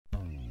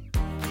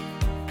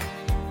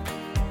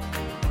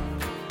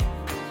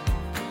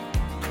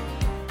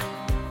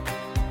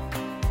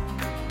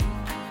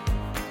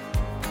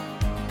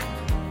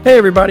Hey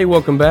everybody,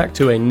 welcome back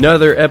to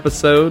another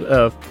episode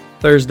of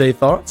Thursday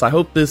Thoughts. I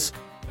hope this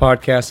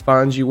podcast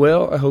finds you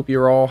well. I hope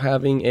you're all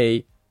having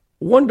a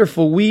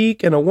wonderful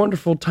week and a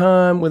wonderful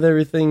time with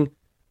everything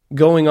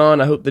going on.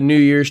 I hope the new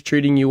year's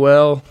treating you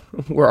well.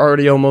 We're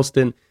already almost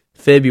in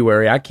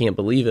February. I can't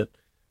believe it.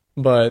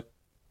 But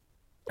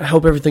I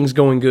hope everything's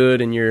going good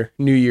and your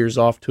new year's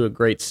off to a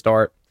great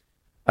start.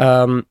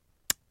 I'm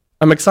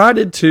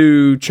excited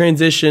to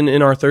transition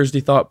in our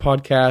Thursday Thought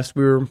podcast.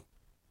 We were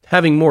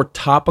having more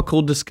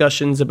topical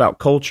discussions about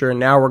culture, and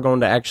now we're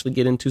going to actually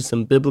get into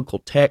some biblical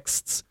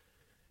texts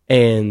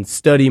and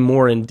study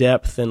more in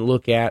depth and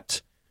look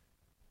at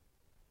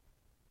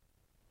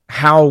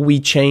how we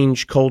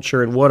change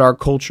culture and what our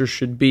culture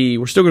should be.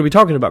 We're still going to be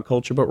talking about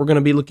culture, but we're going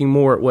to be looking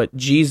more at what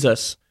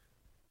Jesus,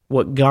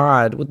 what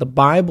God, what the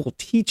Bible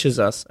teaches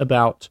us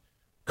about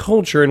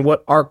culture and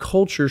what our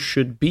culture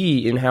should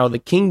be, and how the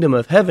kingdom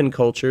of heaven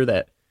culture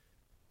that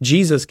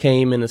Jesus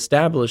came and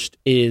established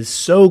is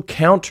so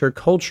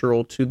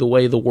countercultural to the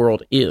way the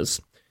world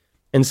is.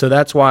 And so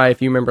that's why,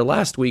 if you remember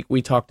last week,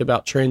 we talked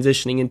about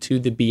transitioning into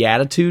the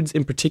Beatitudes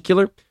in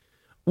particular.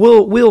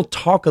 We'll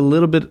talk a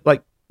little bit,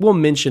 we'll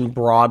mention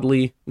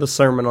broadly the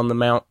Sermon on the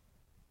Mount,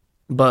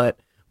 but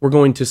we're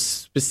going to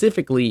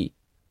specifically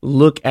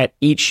look at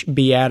each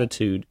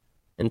Beatitude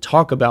and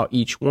talk about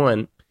each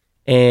one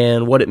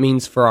and what it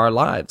means for our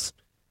lives.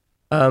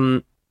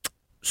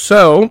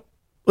 So,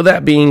 with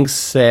that being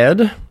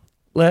said,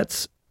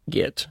 let's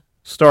get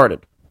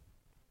started.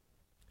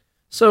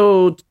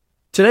 So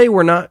today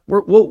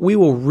we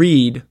will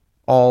read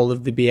all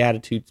of the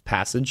Beatitudes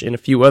passage and a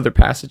few other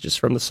passages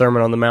from the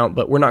Sermon on the Mount,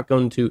 but we're not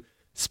going to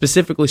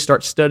specifically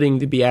start studying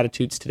the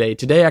Beatitudes today.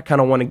 Today I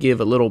kind of want to give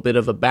a little bit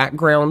of a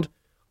background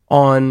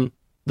on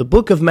the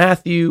book of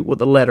Matthew,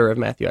 the letter of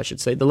Matthew, I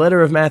should say, the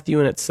letter of Matthew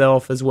in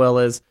itself, as well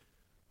as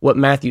what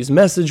Matthew's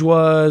message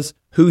was,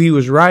 who he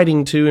was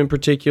writing to in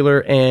particular,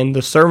 and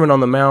the Sermon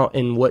on the Mount,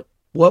 and what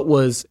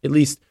was, at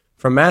least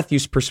from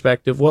Matthew's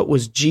perspective, what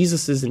was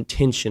Jesus'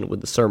 intention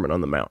with the Sermon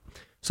on the Mount.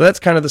 So that's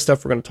kind of the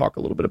stuff we're going to talk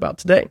a little bit about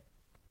today.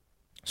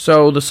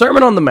 So the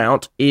Sermon on the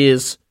Mount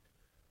is,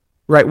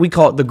 right, we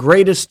call it the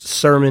greatest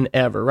sermon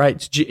ever,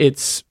 right?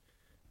 It's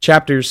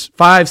chapters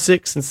 5,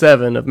 6, and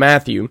 7 of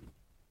Matthew,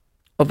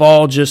 of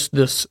all just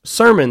this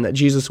sermon that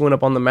Jesus went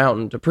up on the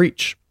mountain to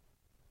preach.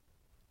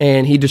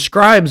 And he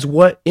describes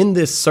what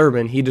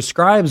the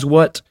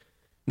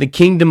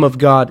kingdom of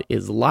God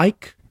is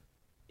like,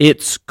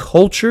 its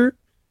culture,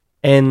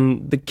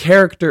 and the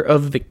character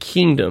of the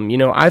kingdom. You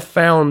know, I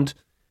found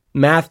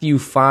Matthew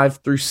 5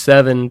 through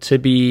 7 to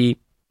be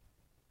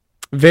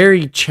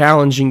very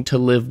challenging to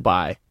live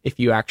by if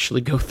you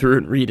actually go through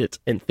and read it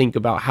and think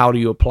about how do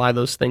you apply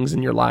those things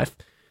in your life.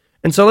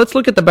 And so let's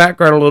look at the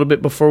background a little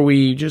bit before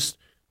we just,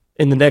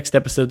 in the next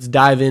episodes,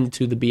 dive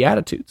into the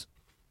Beatitudes.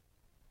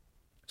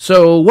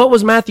 So what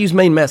was Matthew's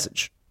main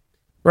message,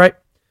 right?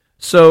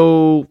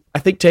 So I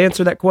think to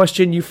answer that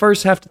question, you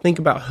first have to think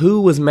about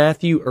who was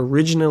Matthew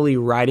originally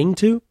writing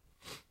to.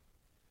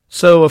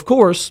 So, of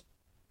course,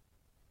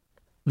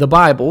 the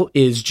Bible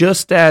is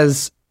just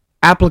as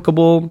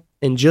applicable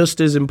and just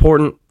as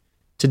important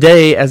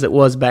today as it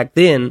was back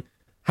then.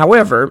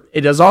 However,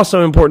 it is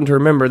also important to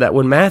remember that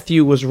when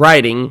Matthew was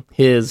writing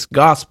his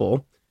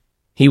gospel,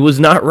 he was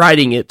not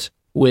writing it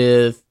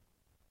with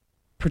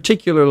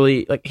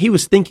particularly, he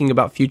was thinking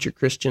about future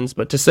Christians,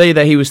 but to say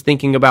that he was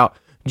thinking about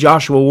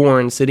Joshua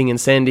Warren sitting in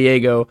San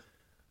Diego,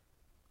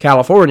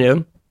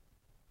 California,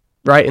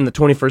 right, in the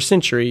 21st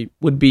century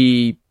would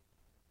be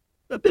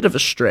a bit of a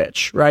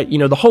stretch, right? You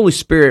know, the Holy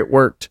Spirit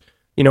worked,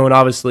 and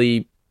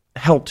obviously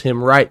helped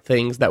him write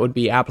things that would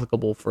be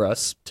applicable for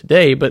us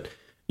today, but,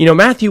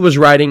 Matthew was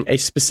writing a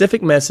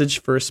specific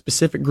message for a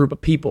specific group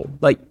of people.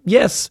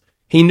 Yes,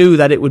 he knew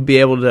that it would be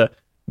able to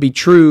be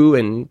true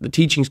and the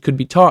teachings could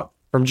be taught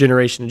from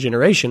generation to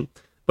generation.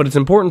 But it's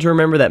important to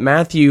remember that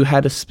Matthew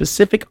had a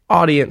specific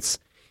audience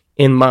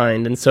in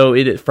mind. And so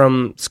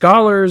from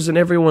scholars and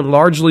everyone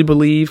largely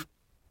believe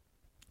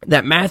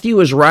that Matthew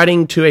is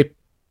writing to a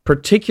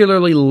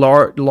particularly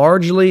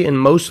largely and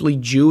mostly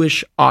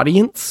Jewish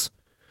audience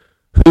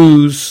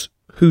whose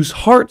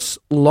hearts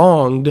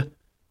longed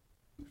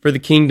for the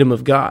kingdom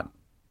of God.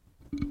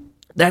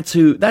 That's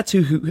who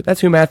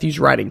Matthew's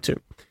writing to.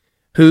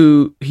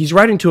 He's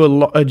writing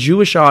to a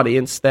Jewish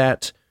audience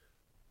that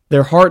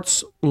their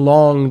hearts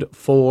longed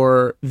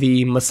for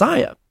the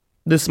Messiah.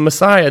 This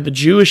Messiah, the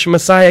Jewish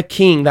Messiah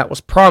king that was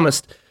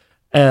promised,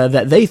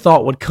 that they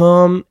thought would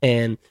come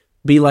and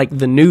be like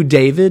the new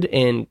David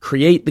and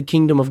create the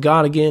kingdom of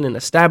God again and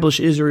establish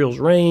Israel's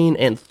reign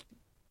and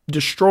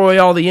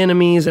destroy all the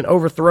enemies and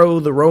overthrow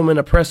the Roman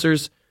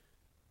oppressors.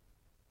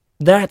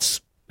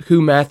 That's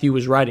who Matthew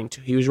was writing to.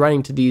 He was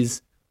writing to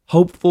these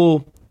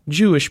hopeful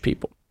Jewish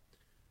people.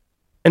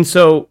 And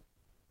so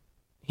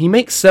he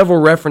makes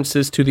several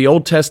references to the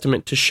Old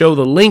Testament to show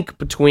the link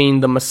between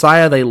the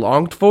Messiah they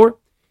longed for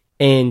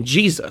and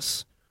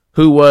Jesus,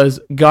 who was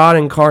God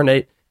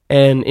incarnate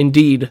and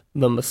indeed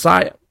the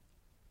Messiah.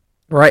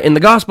 Right? In the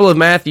Gospel of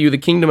Matthew, the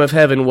kingdom of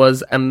heaven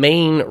was a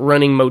main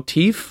running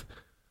motif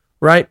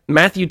right?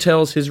 Matthew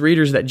tells his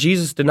readers that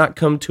Jesus did not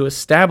come to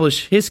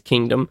establish his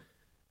kingdom,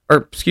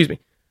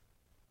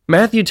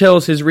 Matthew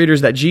tells his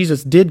readers that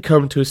Jesus did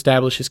come to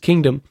establish his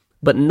kingdom,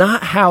 but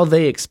not how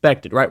they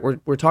expected, right?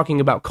 We're talking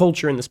about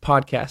culture in this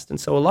podcast. And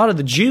so a lot of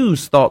the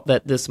Jews thought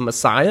that this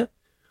Messiah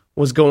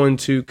was going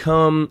to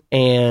come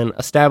and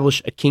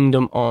establish a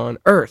kingdom on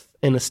earth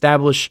and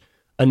establish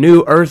a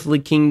new earthly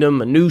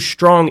kingdom, a new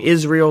strong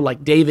Israel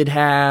like David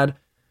had,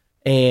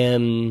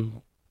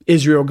 and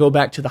Israel go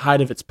back to the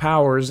height of its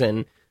powers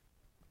and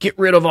get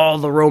rid of all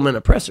the Roman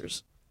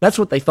oppressors. That's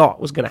what they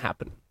thought was going to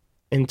happen.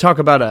 And talk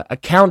about a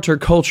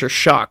counterculture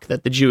shock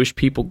that the Jewish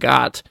people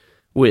got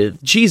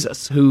with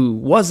Jesus, who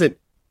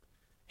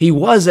he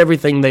was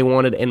everything they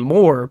wanted and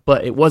more,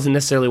 but it wasn't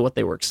necessarily what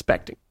they were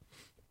expecting.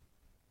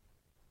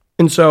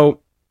 And so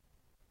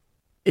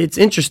it's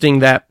interesting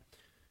that,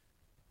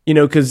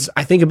 because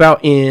I think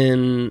about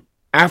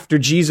after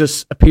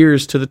Jesus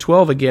appears to the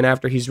 12 again,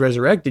 after he's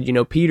resurrected,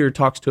 Peter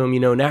talks to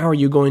him, now are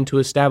you going to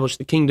establish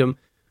the kingdom?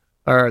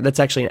 Or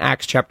that's actually in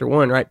Acts chapter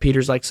 1, right?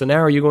 Peter's like, so now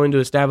are you going to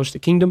establish the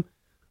kingdom?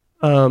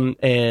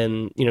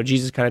 And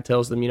Jesus kind of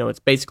tells them, it's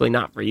basically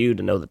not for you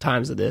to know the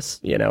times of this,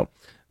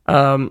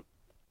 but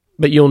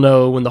you'll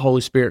know when the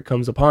Holy Spirit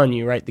comes upon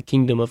you, right? The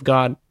kingdom of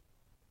God.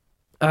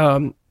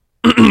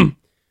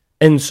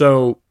 And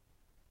so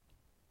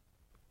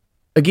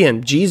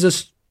again,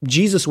 Jesus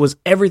was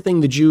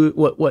everything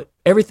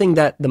everything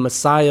that the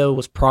Messiah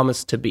was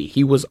promised to be.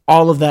 He was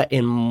all of that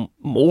and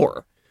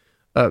more.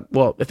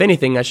 Well, if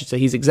anything, I should say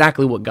he's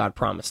exactly what God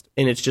promised,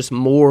 and it's just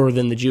more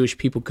than the Jewish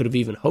people could have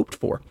even hoped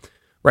for.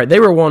 Right,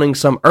 they were wanting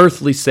some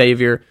earthly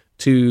savior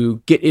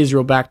to get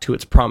Israel back to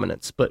its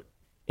prominence, but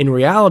in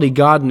reality,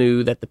 God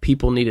knew that the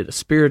people needed a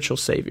spiritual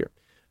savior,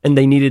 and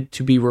they needed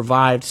to be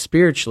revived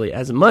spiritually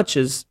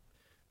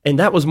and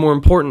that was more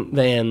important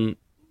than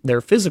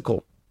their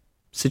physical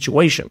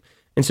situation.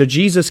 And so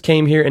Jesus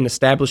came here and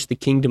established the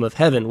kingdom of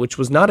heaven, which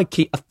was not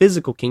a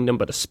physical kingdom,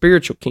 but a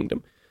spiritual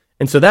kingdom.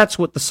 And so that's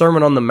what the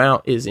Sermon on the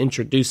Mount is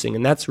introducing,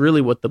 and that's really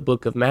what the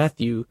book of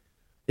Matthew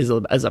is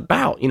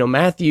about.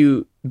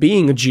 Matthew,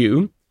 being a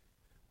Jew,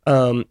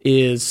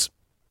 is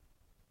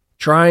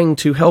trying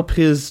to help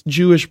his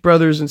Jewish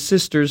brothers and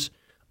sisters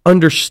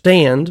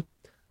understand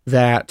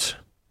that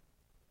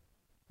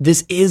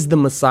this is the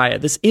Messiah.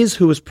 This is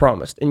who is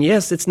promised. And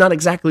yes, it's not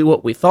exactly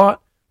what we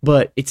thought,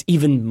 but it's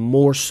even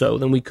more so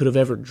than we could have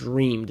ever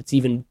dreamed. It's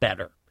even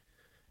better.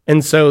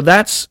 And so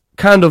that's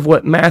kind of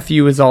what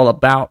Matthew is all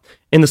about.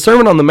 In the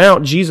Sermon on the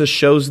Mount, Jesus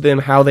shows them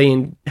how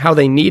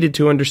they needed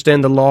to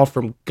understand the law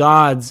from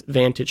God's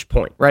vantage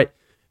point, right?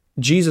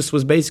 Jesus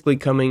was basically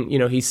coming,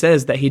 he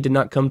says that he did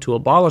not come to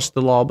abolish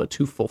the law, but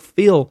to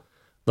fulfill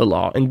the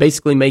law and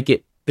basically make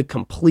it the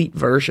complete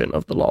version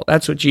of the law.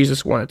 That's what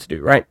Jesus wanted to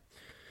do, right?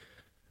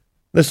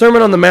 The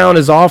Sermon on the Mount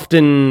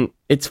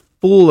it's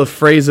full of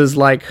phrases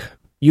like,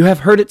 you have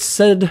heard it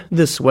said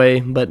this way,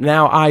 but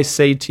now I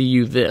say to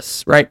you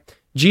this, right?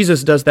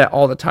 Jesus does that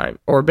all the time.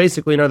 Or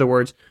basically, in other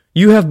words,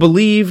 you have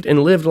believed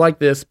and lived like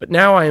this, but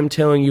now I am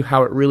telling you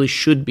how it really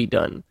should be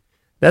done.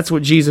 That's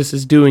what Jesus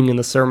is doing in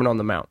the Sermon on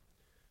the Mount.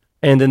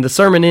 And then the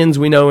sermon ends,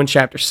 we know, in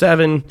chapter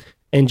 7,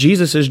 and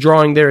Jesus is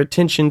drawing their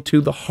attention to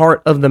the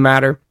heart of the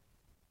matter,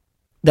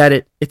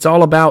 that it's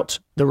all about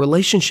the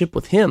relationship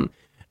with him,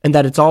 and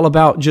that it's all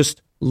about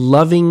just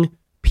loving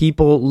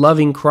people,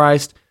 loving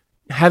Christ,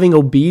 having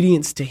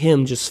obedience to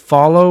him. Just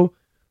follow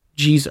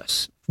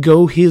Jesus.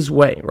 Go his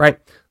way, right?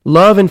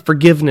 Love and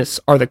forgiveness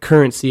are the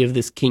currency of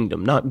this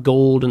kingdom, not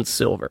gold and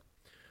silver,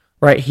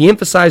 right? He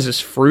emphasizes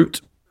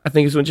fruit, I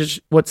think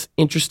is what's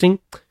interesting.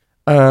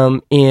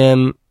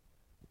 In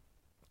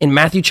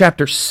Matthew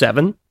chapter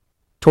 7,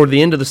 toward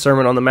the end of the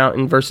Sermon on the Mount,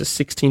 in verses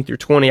 16 through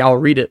 20, I'll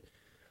read it.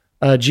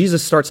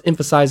 Jesus starts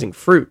emphasizing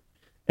fruit,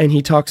 and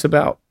he talks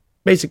about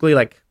basically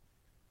like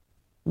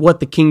what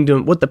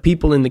the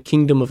people in the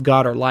kingdom of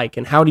God are like,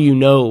 and how do you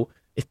know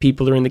if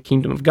people are in the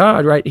kingdom of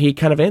God, right? He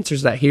kind of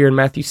answers that here in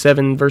Matthew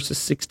 7, verses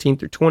 16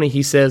 through 20.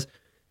 He says,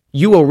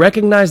 you will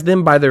recognize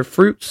them by their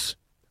fruits.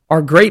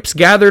 Are grapes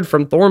gathered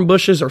from thorn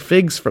bushes or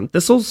figs from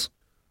thistles?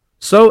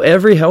 So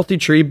every healthy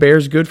tree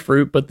bears good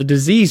fruit, but the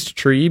diseased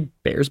tree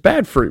bears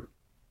bad fruit.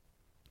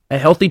 A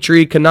healthy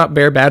tree cannot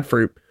bear bad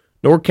fruit,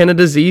 nor can a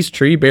diseased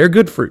tree bear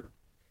good fruit.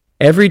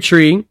 Every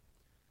tree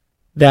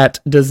that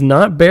does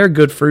not bear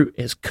good fruit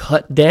is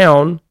cut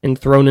down and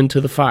thrown into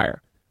the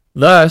fire.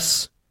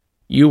 Thus,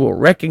 you will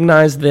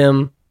recognize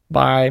them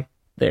by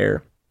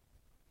their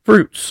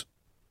fruits.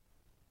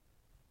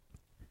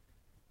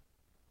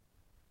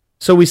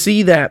 So we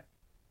see that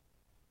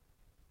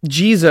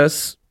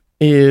Jesus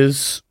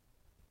is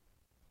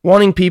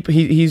wanting people,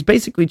 he's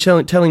basically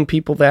telling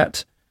people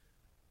that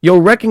you'll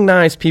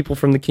recognize people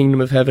from the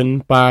kingdom of heaven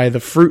by the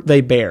fruit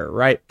they bear,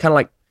 right? Kind of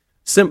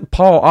like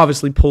Paul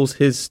obviously pulls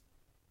his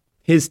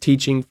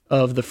teaching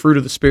of the fruit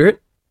of the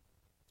Spirit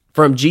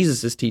from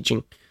Jesus'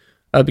 teaching,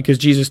 because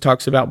Jesus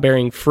talks about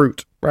bearing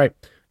fruit, right?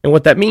 And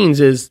what that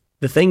means is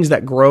the things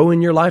that grow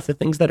in your life, the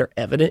things that are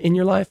evident in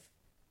your life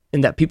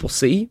and that people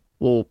see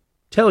will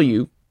tell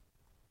you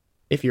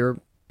if you're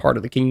part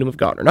of the kingdom of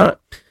God or not.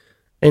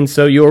 And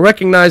so you'll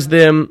recognize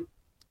them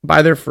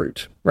by their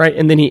fruit, right?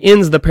 And then he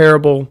ends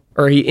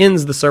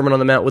the Sermon on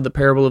the Mount with the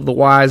parable of the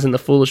wise and the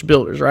foolish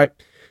builders, right?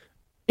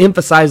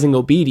 Emphasizing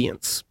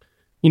obedience.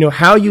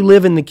 How you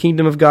live in the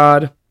kingdom of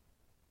God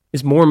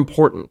is more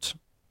important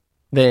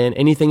than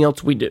anything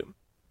else we do,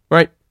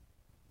 right?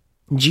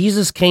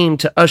 Jesus came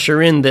to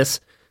usher in this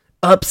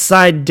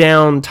upside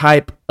down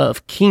type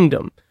of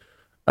kingdom.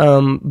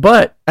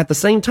 But at the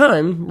same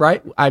time,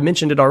 right, I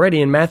mentioned it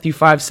already in Matthew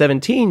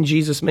 5:17,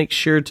 Jesus makes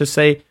sure to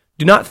say,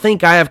 "Do not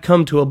think I have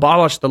come to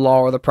abolish the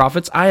law or the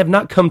prophets. I have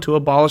not come to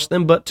abolish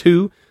them, but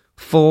to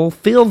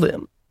fulfill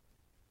them."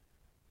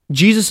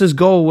 Jesus'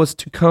 goal was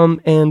to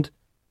come and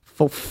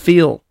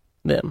fulfill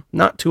them,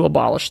 not to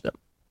abolish them.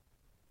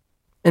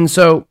 And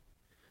so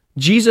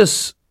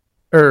Jesus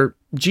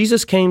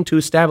came to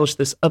establish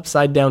this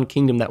upside down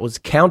kingdom that was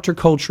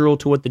countercultural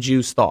to what the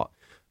Jews thought.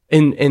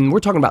 And we're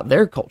talking about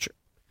their culture.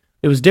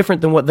 It was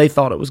different than what they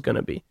thought it was going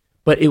to be,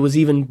 but it was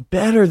even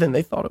better than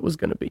they thought it was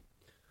going to be.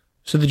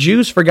 So the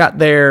Jews forgot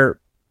their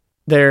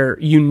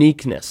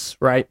uniqueness,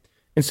 right?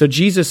 And so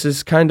Jesus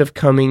is kind of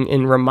coming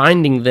and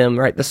reminding them,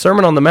 right? The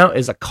Sermon on the Mount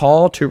is a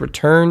call to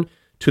return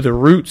to the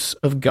roots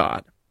of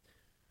God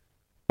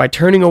by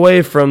turning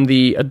away from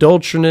the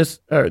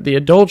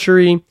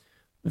adultery,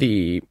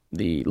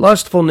 the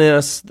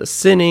lustfulness, the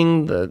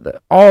sinning, the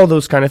all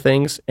those kind of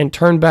things, and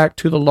turn back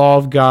to the law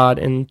of God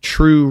and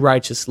true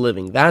righteous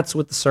living. That's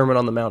what the Sermon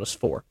on the Mount is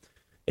for.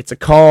 It's a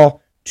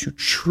call to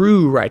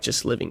true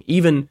righteous living,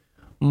 even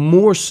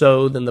more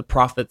so than the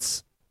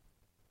prophets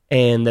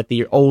and that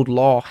the old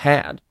law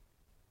had.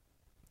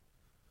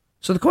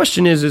 So the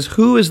question is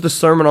who is the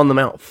Sermon on the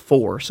Mount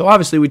for? So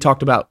obviously we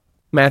talked about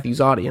Matthew's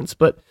audience,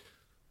 but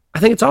I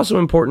think it's also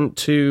important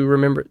to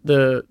remember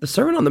the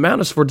Sermon on the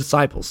Mount is for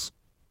disciples.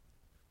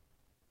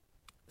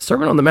 The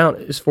Sermon on the Mount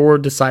is for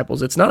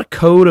disciples. It's not a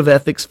code of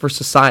ethics for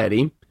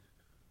society.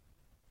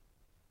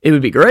 It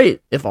would be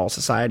great if all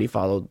society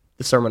followed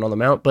the Sermon on the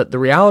Mount, but the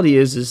reality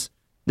is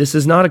this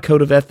is not a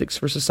code of ethics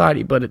for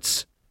society, but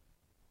it's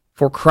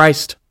for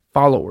Christ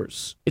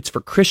followers. It's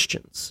for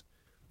Christians.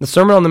 The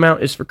Sermon on the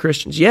Mount is for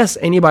Christians. Yes,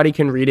 anybody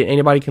can read it,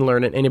 anybody can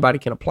learn it, anybody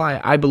can apply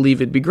it. I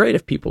believe it'd be great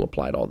if people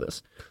applied all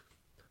this.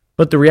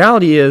 But the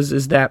reality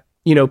is that,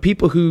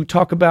 people who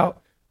talk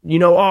about,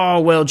 oh,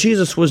 well,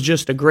 Jesus was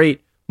just a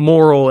great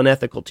moral and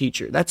ethical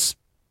teacher. That's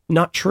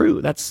not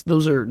true.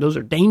 Those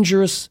are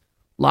dangerous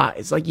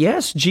lies. Like,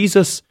 yes,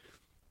 Jesus,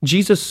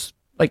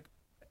 like,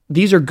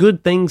 these are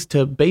good things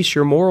to base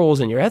your morals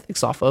and your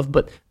ethics off of,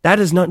 but that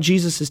is not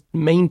Jesus'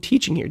 main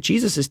teaching here.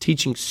 Jesus is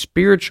teaching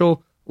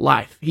spiritual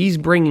life. He's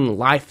bringing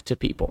life to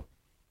people.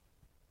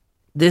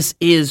 This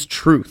is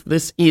truth.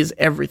 This is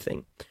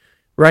everything,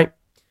 right?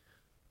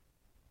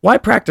 Why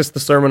practice the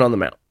Sermon on the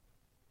Mount?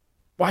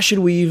 Why should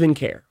we even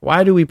care?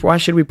 Why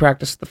should we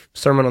practice the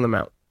Sermon on the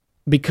Mount?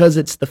 Because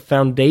it's the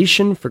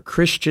foundation for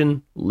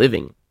Christian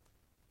living.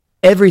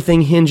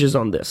 Everything hinges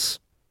on this.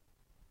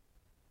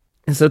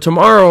 And so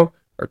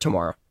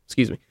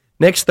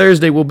next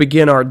Thursday, we'll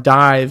begin our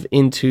dive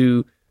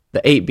into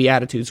the 8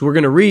 Beatitudes. We're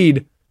going to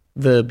read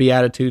the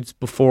Beatitudes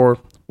before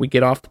we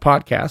get off the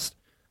podcast,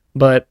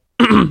 but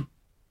I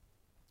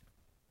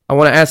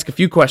want to ask a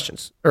few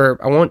questions, or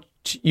I want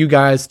you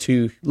guys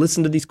to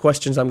listen to these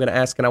questions I'm going to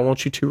ask, and I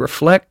want you to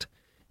reflect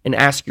and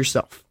ask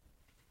yourself.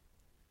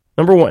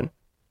 Number 1,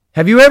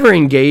 have you ever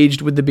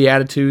engaged with the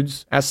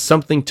Beatitudes as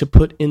something to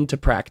put into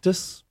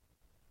practice?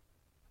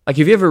 Like,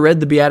 have you ever read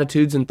the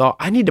Beatitudes and thought,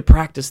 I need to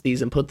practice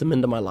these and put them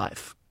into my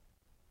life?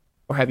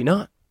 Or have you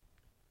not?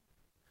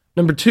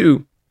 Number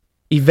 2,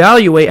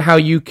 evaluate how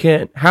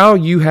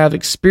you have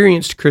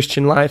experienced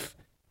Christian life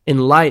in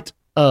light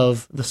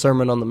of the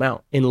Sermon on the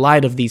Mount, in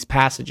light of these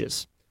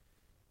passages.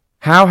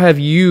 How have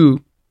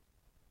you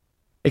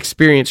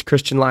experienced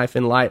Christian life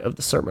in light of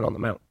the Sermon on the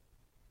Mount?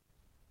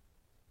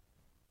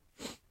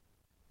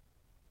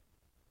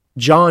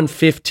 John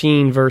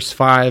 15, verse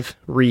 5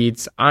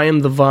 reads, I am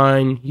the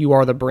vine, you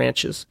are the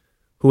branches.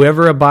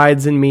 Whoever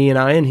abides in me and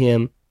I in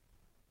him,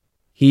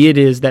 he it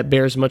is that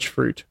bears much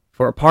fruit.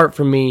 For apart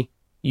from me,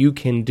 you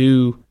can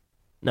do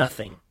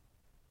nothing.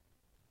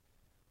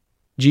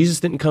 Jesus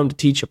didn't come to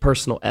teach a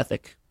personal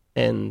ethic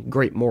and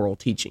great moral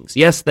teachings.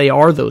 Yes, they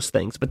are those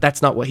things, but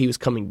that's not what he was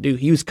coming to do.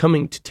 He was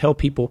coming to tell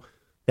people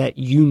that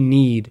you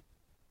need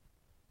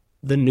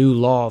the new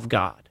law of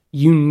God.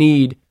 You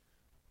need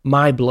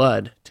my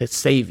blood to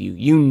save you.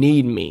 You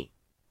need me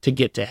to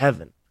get to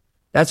heaven.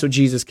 That's what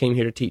Jesus came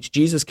here to teach.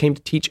 Jesus came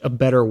to teach a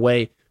better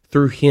way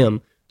through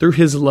him, through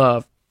his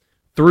love,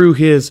 through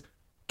his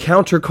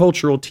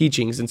countercultural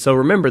teachings. And so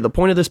remember, the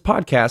point of this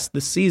podcast,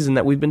 this season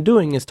that we've been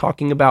doing, is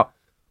talking about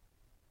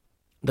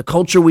the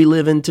culture we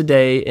live in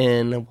today,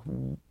 and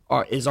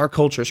is our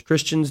culture as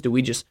Christians, do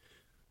we just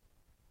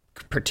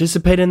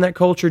participate in that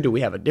culture? Do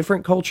we have a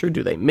different culture?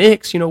 Do they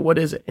mix? What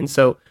is it? And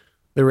so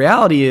the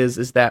reality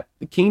is that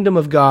the kingdom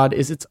of God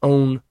is its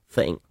own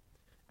thing.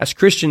 As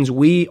Christians,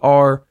 we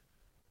are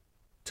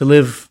to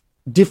live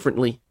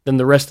differently than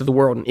the rest of the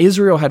world. And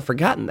Israel had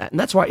forgotten that. And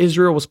that's why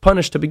Israel was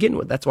punished to begin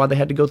with. That's why they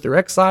had to go through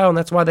exile, and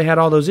that's why they had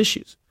all those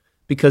issues.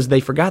 because they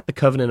forgot the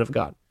covenant of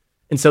God.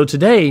 And so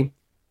today,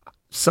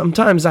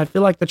 sometimes I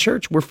feel like the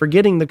church, we're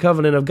forgetting the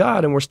covenant of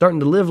God and we're starting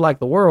to live like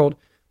the world,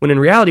 when in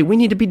reality, we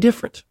need to be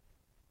different.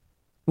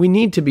 We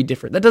need to be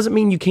different. That doesn't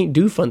mean you can't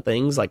do fun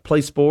things like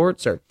play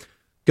sports or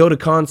go to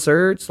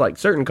concerts, like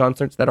certain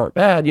concerts that aren't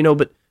bad,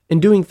 but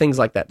in doing things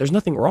like that, there's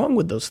nothing wrong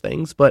with those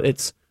things, but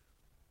it's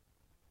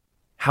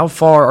how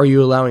far are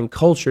you allowing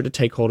culture to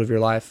take hold of your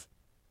life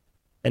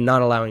and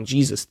not allowing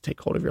Jesus to take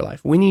hold of your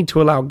life? We need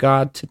to allow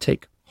God to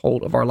take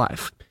hold of our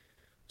life.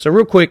 So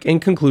real quick, in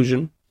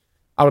conclusion,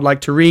 I would like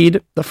to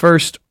read the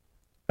first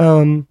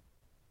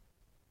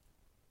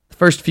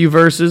few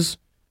verses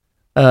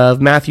of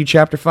Matthew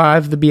chapter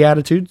 5, the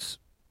Beatitudes.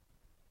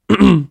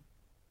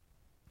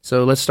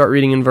 So let's start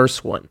reading in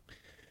verse 1.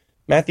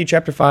 Matthew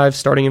chapter 5,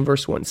 starting in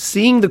verse 1.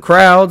 Seeing the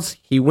crowds,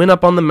 he went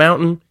up on the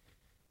mountain,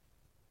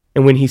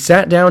 and when he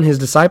sat down, his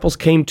disciples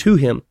came to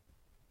him.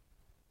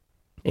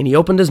 And he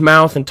opened his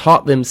mouth and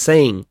taught them,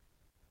 saying,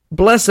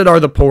 Blessed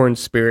are the poor in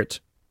spirit,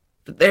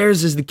 for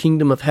theirs is the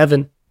kingdom of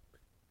heaven.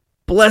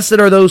 Blessed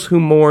are those who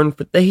mourn,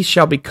 for they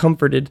shall be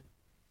comforted.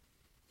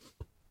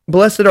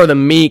 Blessed are the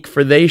meek,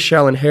 for they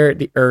shall inherit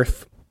the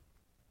earth.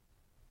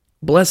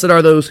 Blessed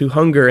are those who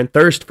hunger and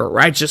thirst for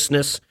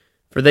righteousness,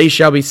 for they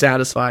shall be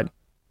satisfied.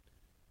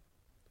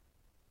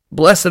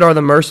 Blessed are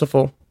the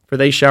merciful, for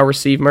they shall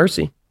receive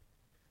mercy.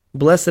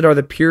 Blessed are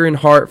the pure in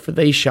heart, for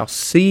they shall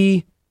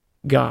see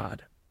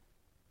God.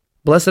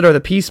 Blessed are the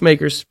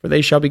peacemakers, for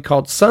they shall be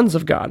called sons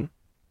of God.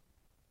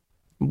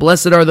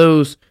 Blessed are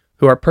those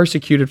who are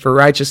persecuted for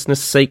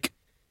righteousness' sake,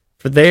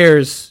 for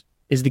theirs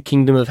is the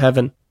kingdom of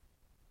heaven.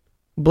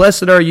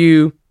 Blessed are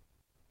you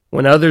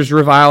when others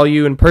revile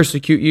you and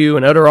persecute you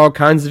and utter all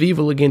kinds of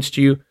evil against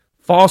you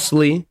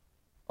falsely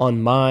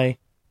on my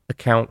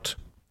account.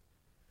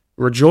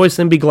 Rejoice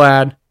and be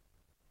glad,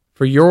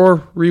 for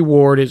your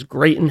reward is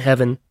great in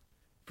heaven,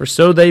 for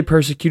so they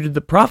persecuted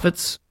the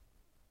prophets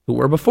who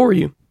were before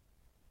you.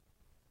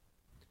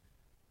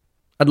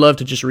 I'd love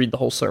to just read the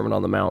whole Sermon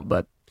on the Mount,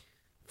 but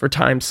for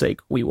time's sake,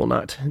 we will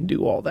not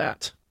do all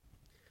that.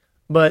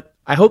 But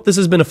I hope this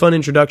has been a fun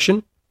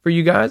introduction for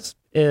you guys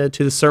to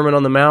the Sermon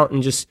on the Mount,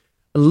 and just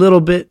a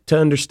little bit to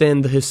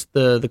understand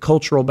the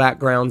cultural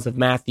backgrounds of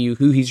Matthew,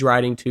 who he's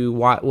writing to,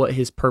 what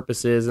his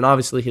purpose is, and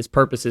obviously his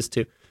purpose is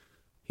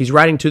he's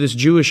writing to this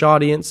Jewish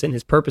audience, and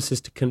his purpose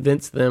is to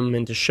convince them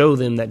and to show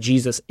them that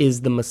Jesus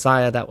is the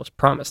Messiah that was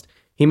promised.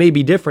 He may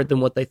be different than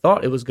what they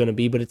thought it was going to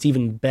be, but it's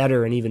even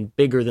better and even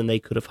bigger than they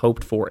could have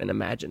hoped for and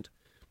imagined.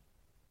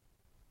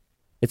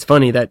 It's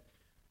funny that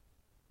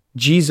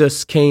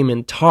Jesus came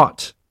and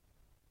taught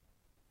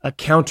a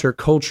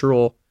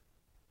countercultural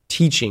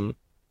teaching,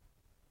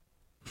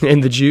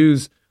 and the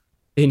Jews,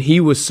 and he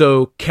was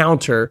so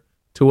counter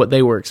to what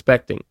they were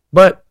expecting,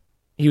 but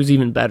he was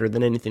even better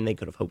than anything they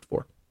could have hoped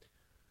for.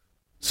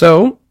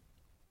 So,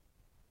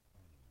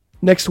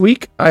 next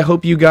week, I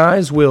hope you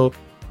guys will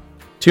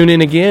tune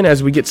in again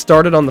as we get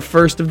started on the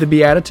first of the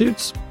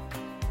Beatitudes.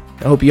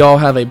 I hope you all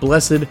have a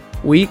blessed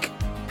week.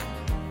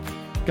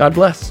 God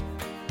bless.